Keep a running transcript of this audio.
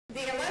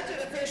The elected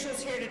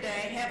officials here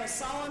today have a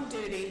solemn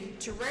duty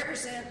to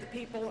represent the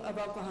people of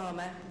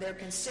Oklahoma, their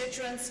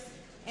constituents,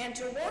 and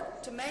to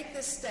work to make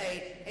this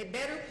state a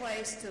better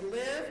place to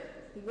live,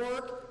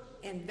 work,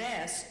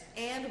 invest,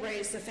 and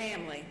raise the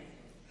family.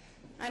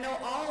 I know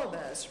all of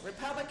us,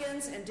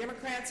 Republicans and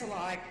Democrats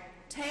alike,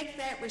 take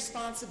that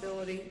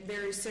responsibility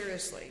very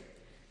seriously.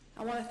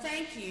 I want to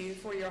thank you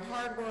for your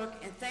hard work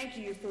and thank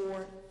you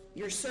for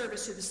your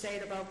service to the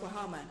state of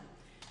Oklahoma.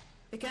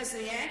 Because of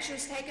the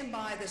actions taken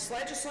by this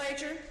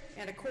legislature,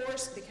 and of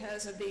course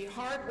because of the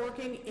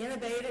hard-working,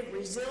 innovative,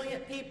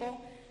 resilient people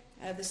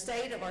of the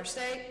state of our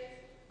state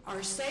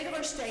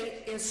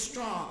is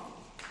strong.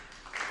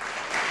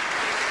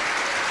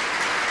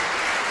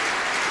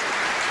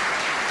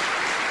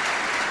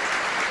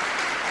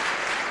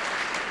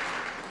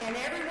 And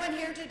everyone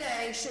here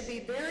today should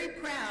be very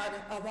proud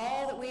of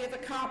all that we have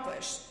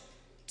accomplished.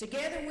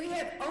 Together we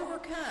have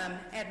overcome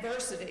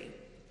adversity.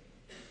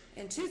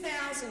 In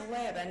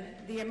 2011,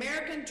 the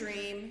American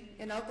dream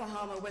in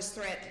Oklahoma was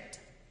threatened.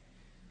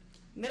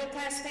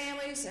 Middle-class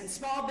families and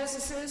small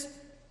businesses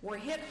were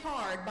hit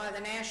hard by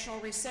the national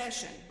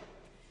recession,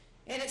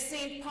 and it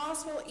seemed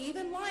possible,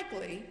 even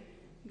likely,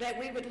 that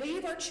we would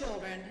leave our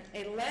children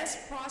a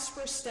less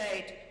prosperous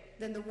state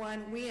than the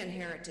one we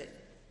inherited.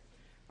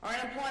 Our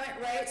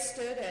unemployment rate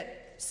stood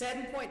at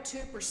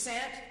 7.2%,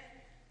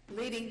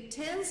 leaving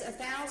tens of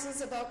thousands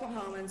of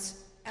Oklahomans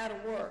out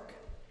of work.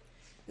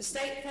 The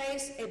state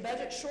faced a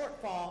budget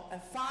shortfall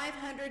of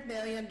 $500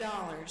 million.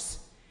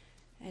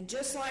 And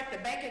just like the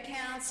bank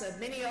accounts of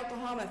many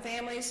Oklahoma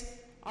families,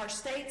 our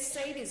state's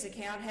savings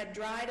account had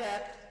dried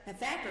up. In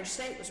fact, our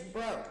state was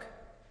broke.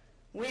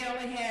 We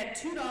only had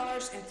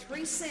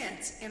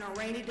 $2.03 in our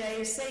rainy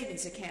day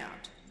savings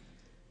account.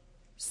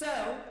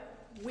 So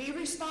we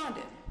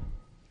responded.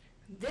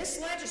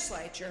 This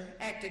legislature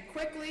acted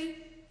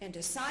quickly and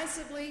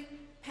decisively,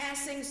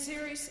 passing a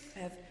series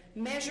of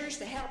measures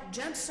to help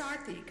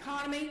jumpstart the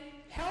economy,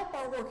 help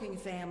our working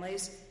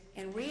families,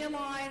 and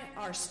realign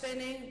our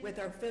spending with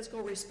our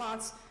fiscal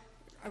realities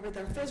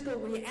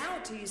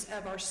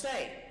of our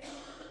state.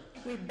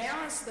 We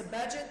balanced the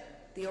budget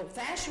the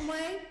old-fashioned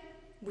way.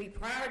 We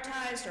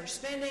prioritized our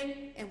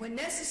spending, and when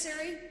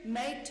necessary,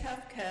 made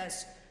tough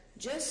cuts,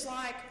 just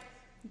like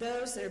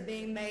those that are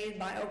being made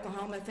by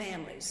Oklahoma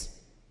families.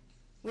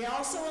 We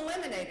also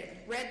eliminated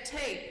red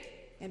tape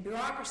and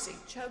bureaucracy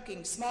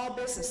choking small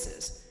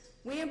businesses.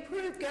 We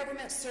improved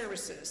government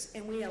services,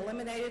 and we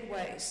eliminated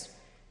waste.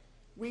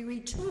 We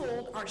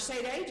retooled our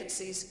state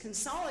agencies,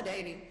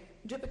 consolidating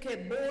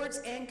duplicate boards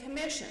and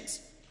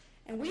commissions.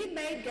 And we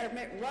made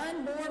government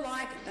run more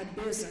like a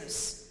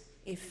business,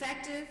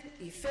 effective,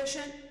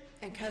 efficient,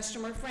 and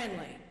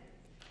customer-friendly.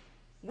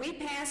 We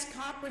passed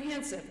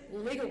comprehensive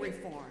legal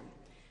reform,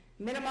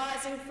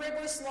 minimizing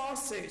frivolous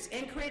lawsuits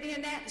and creating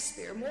an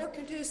atmosphere more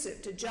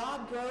conducive to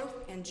job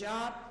growth and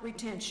job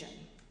retention.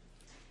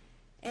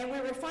 And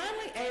we were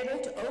finally able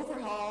to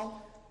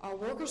overhaul our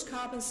workers'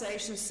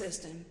 compensation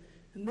system,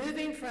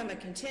 moving from a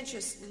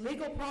contentious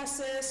legal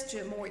process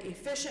to a more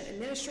efficient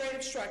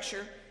administrative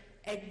structure,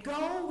 a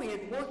goal we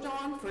had worked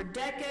on for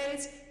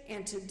decades,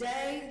 and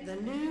today the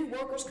new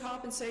Workers'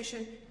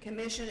 Compensation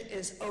Commission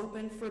is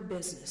open for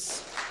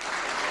business.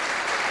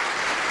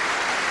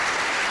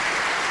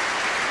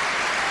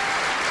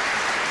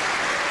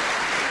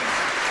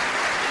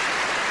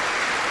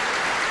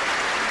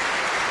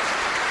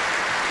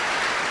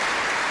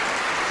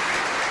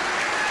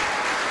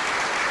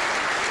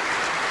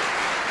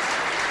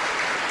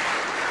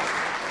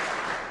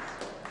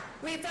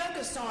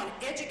 On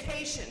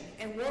education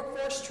and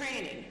workforce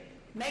training,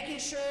 making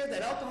sure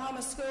that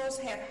Oklahoma schools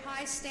have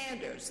high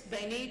standards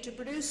they need to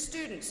produce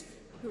students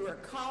who are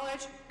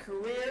college,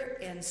 career,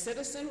 and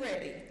citizen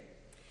ready.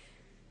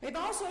 We've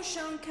also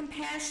shown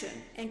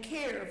compassion and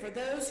care for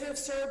those who have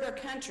served our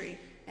country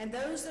and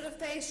those that have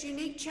faced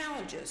unique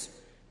challenges.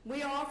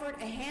 We offered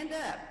a hand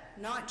up,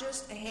 not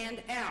just a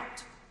hand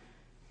out.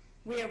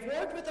 We have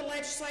worked with the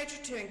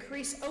legislature to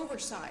increase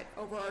oversight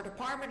over our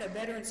Department of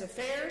Veterans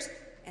Affairs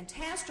and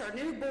tasked our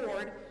new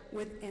board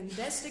with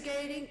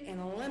investigating and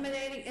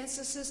eliminating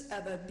instances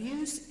of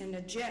abuse and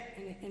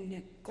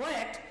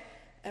neglect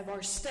of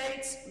our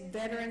state's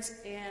veterans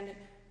and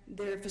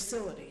their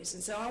facilities.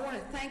 And so I want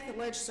to thank the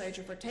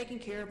legislature for taking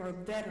care of our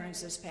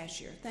veterans this past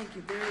year. Thank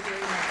you very,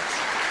 very much.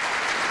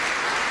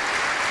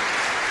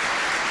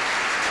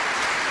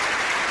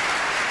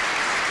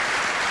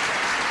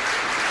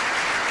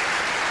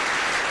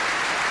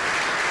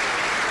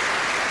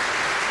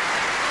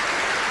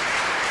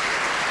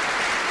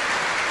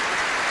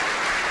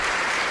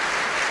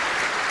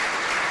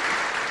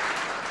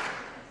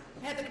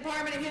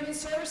 Department of Human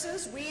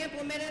Services, we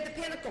implemented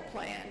the Pinnacle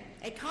Plan,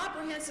 a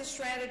comprehensive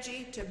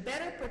strategy to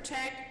better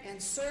protect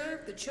and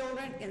serve the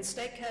children in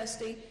state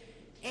custody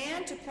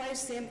and to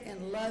place them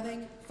in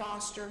loving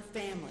foster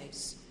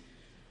families.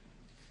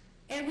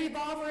 And we've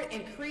offered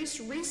increased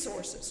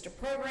resources to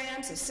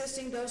programs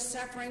assisting those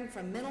suffering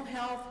from mental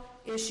health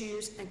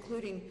issues,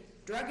 including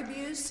drug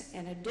abuse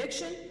and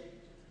addiction,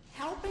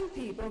 helping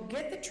people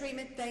get the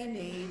treatment they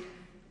need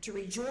to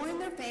rejoin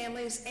their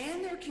families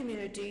and their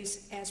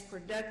communities as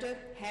productive,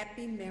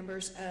 happy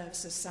members of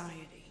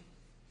society.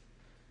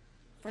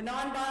 For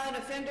nonviolent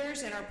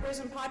offenders in our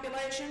prison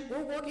population,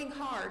 we're working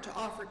hard to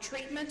offer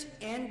treatment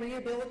and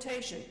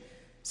rehabilitation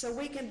so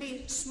we can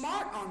be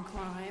smart on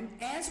crime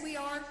as we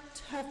are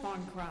tough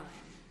on crime.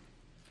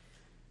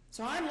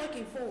 So I'm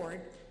looking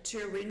forward to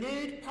a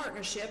renewed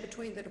partnership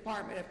between the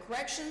Department of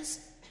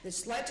Corrections,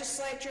 this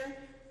legislature,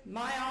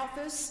 my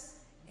office,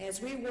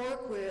 as we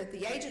work with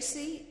the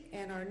agency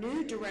and our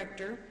new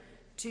director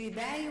to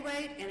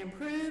evaluate and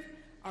improve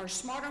our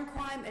Smart on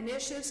Crime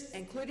initiatives,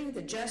 including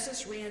the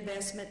Justice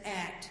Reinvestment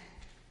Act.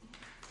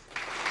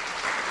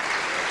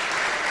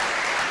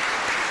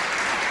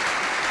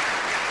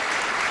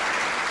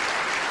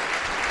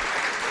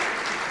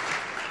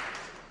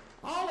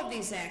 All of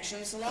these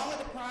actions, along with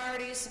the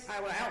priorities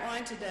I will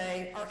outline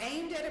today, are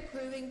aimed at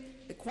improving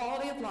the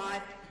quality of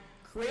life,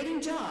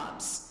 creating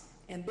jobs,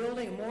 and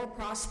building a more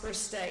prosperous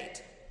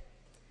state.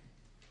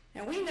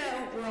 Now, we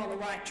know we're on the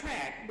right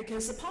track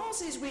because the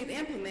policies we've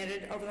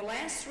implemented over the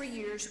last 3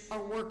 years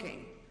are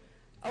working.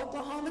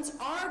 Oklahomans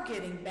are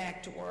getting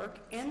back to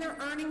work, and they're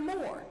earning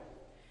more.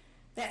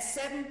 That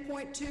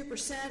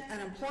 7.2%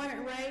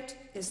 unemployment rate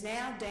is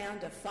now down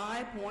to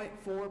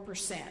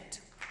 5.4%.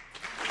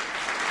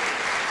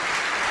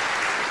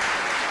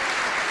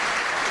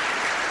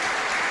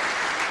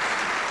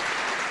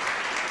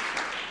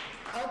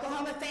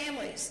 Oklahoma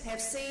families have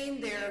seen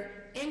their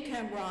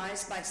income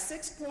rise by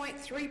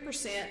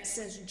 6.3%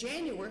 since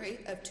January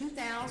of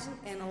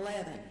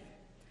 2011.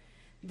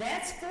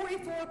 That's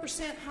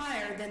 44%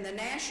 higher than the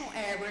national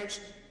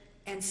average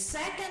and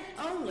second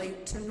only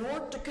to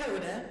North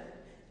Dakota.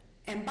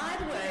 And by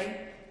the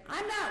way,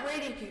 I'm not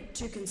ready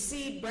to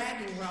concede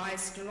bragging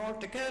rights to North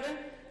Dakota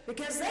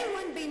because they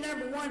wouldn't be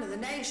number one in the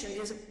nation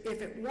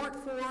if it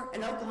weren't for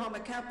an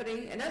Oklahoma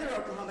company and other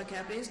Oklahoma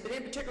companies, but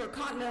in particular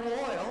Continental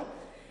Oil,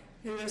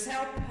 who has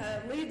helped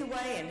lead the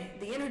way in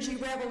the energy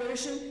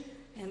revolution,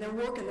 and they're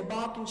working the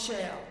Bakken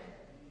Shale.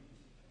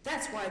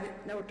 That's why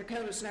North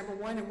Dakota's number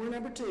one and we're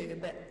number two,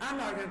 but I'm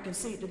not going to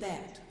concede to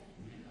that.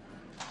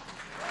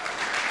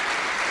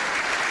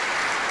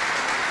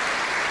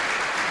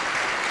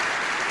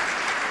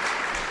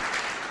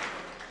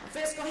 Our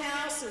fiscal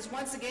house is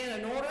once again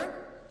in order.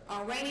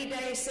 Our rainy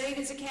day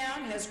savings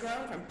account has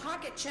grown from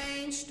pocket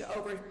change to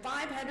over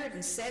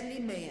 $570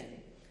 million.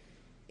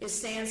 It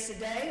stands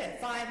today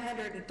at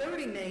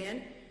 $530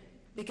 million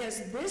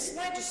because this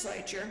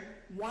legislature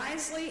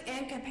wisely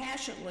and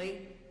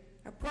compassionately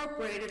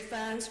appropriated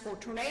funds for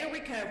tornado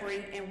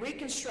recovery and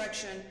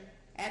reconstruction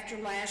after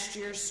last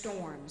year's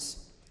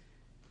storms.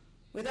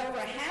 With over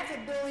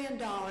 $500 million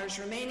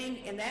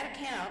remaining in that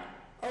account,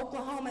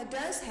 Oklahoma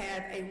does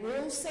have a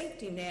real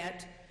safety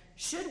net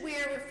should we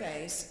ever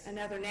face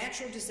another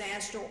natural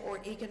disaster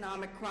or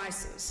economic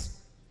crisis.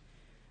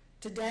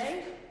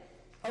 Today,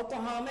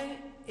 Oklahoma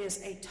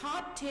is a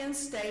top 10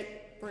 state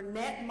for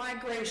net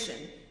migration,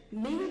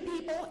 meaning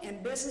people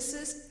and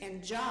businesses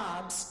and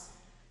jobs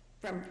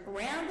from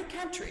around the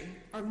country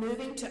are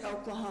moving to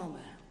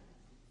Oklahoma.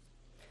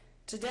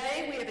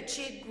 Today, we have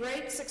achieved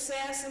great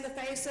success in the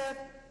face of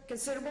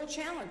considerable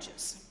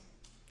challenges.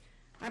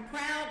 I'm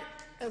proud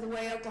of the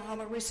way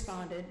Oklahoma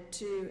responded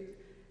to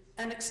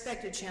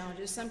unexpected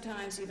challenges,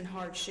 sometimes even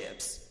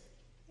hardships.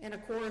 And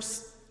of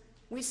course,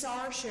 we saw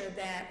our share of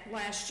that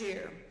last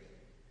year.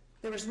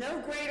 There was no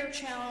greater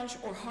challenge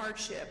or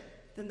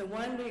hardship than the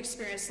one we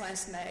experienced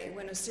last May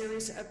when a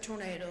series of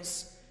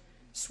tornadoes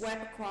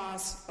swept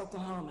across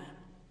Oklahoma.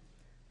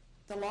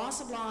 The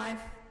loss of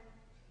life,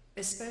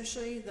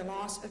 especially the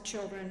loss of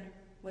children,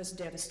 was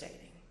devastating.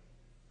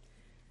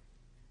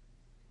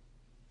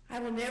 I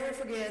will never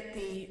forget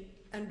the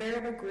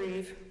unbearable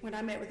grief when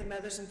I met with the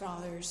mothers and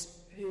fathers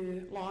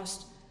who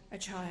lost a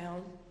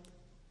child,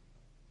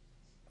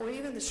 or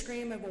even the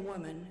scream of a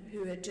woman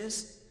who had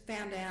just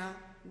found out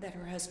that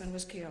her husband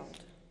was killed.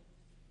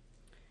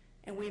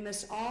 And we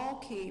must all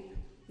keep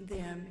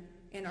them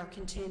in our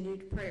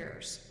continued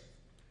prayers.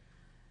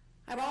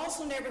 I will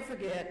also never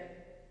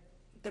forget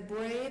the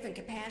brave and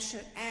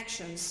compassionate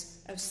actions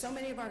of so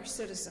many of our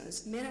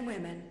citizens, men and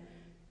women,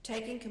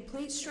 taking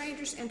complete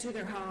strangers into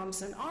their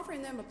homes and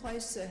offering them a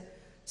place to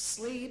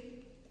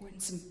sleep or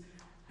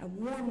a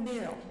warm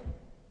meal.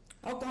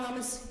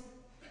 Oklahomans,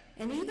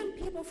 and even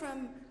people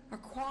from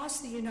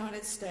across the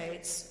United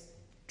States,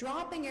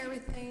 dropping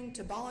everything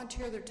to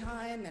volunteer their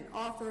time and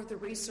offer the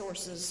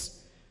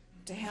resources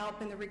to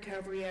help in the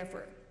recovery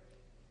effort.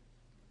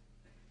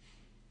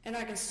 And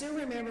I can still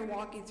remember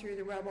walking through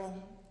the rubble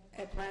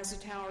at Plaza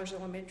Towers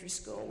Elementary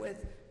School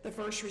with the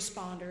first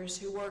responders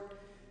who worked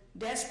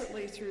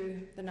desperately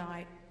through the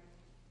night,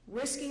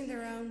 risking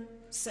their own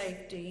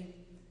safety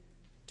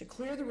to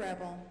clear the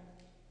rubble,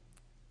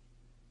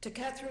 to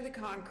cut through the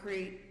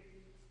concrete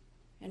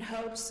in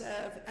hopes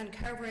of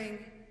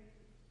uncovering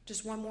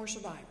just one more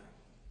survivor.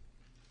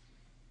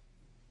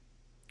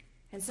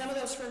 And some of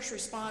those first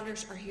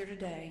responders are here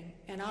today,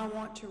 and I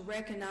want to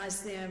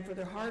recognize them for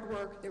their hard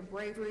work, their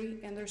bravery,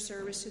 and their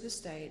service to the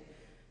state,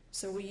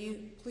 So will you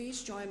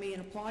please join me in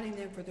applauding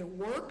them for their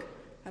work,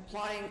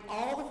 applauding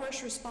all the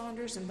first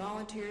responders and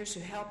volunteers who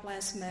helped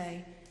last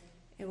May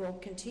and will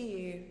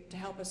continue to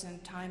help us in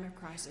time of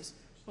crisis.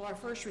 Will our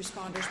first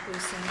responders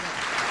please stand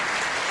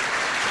up?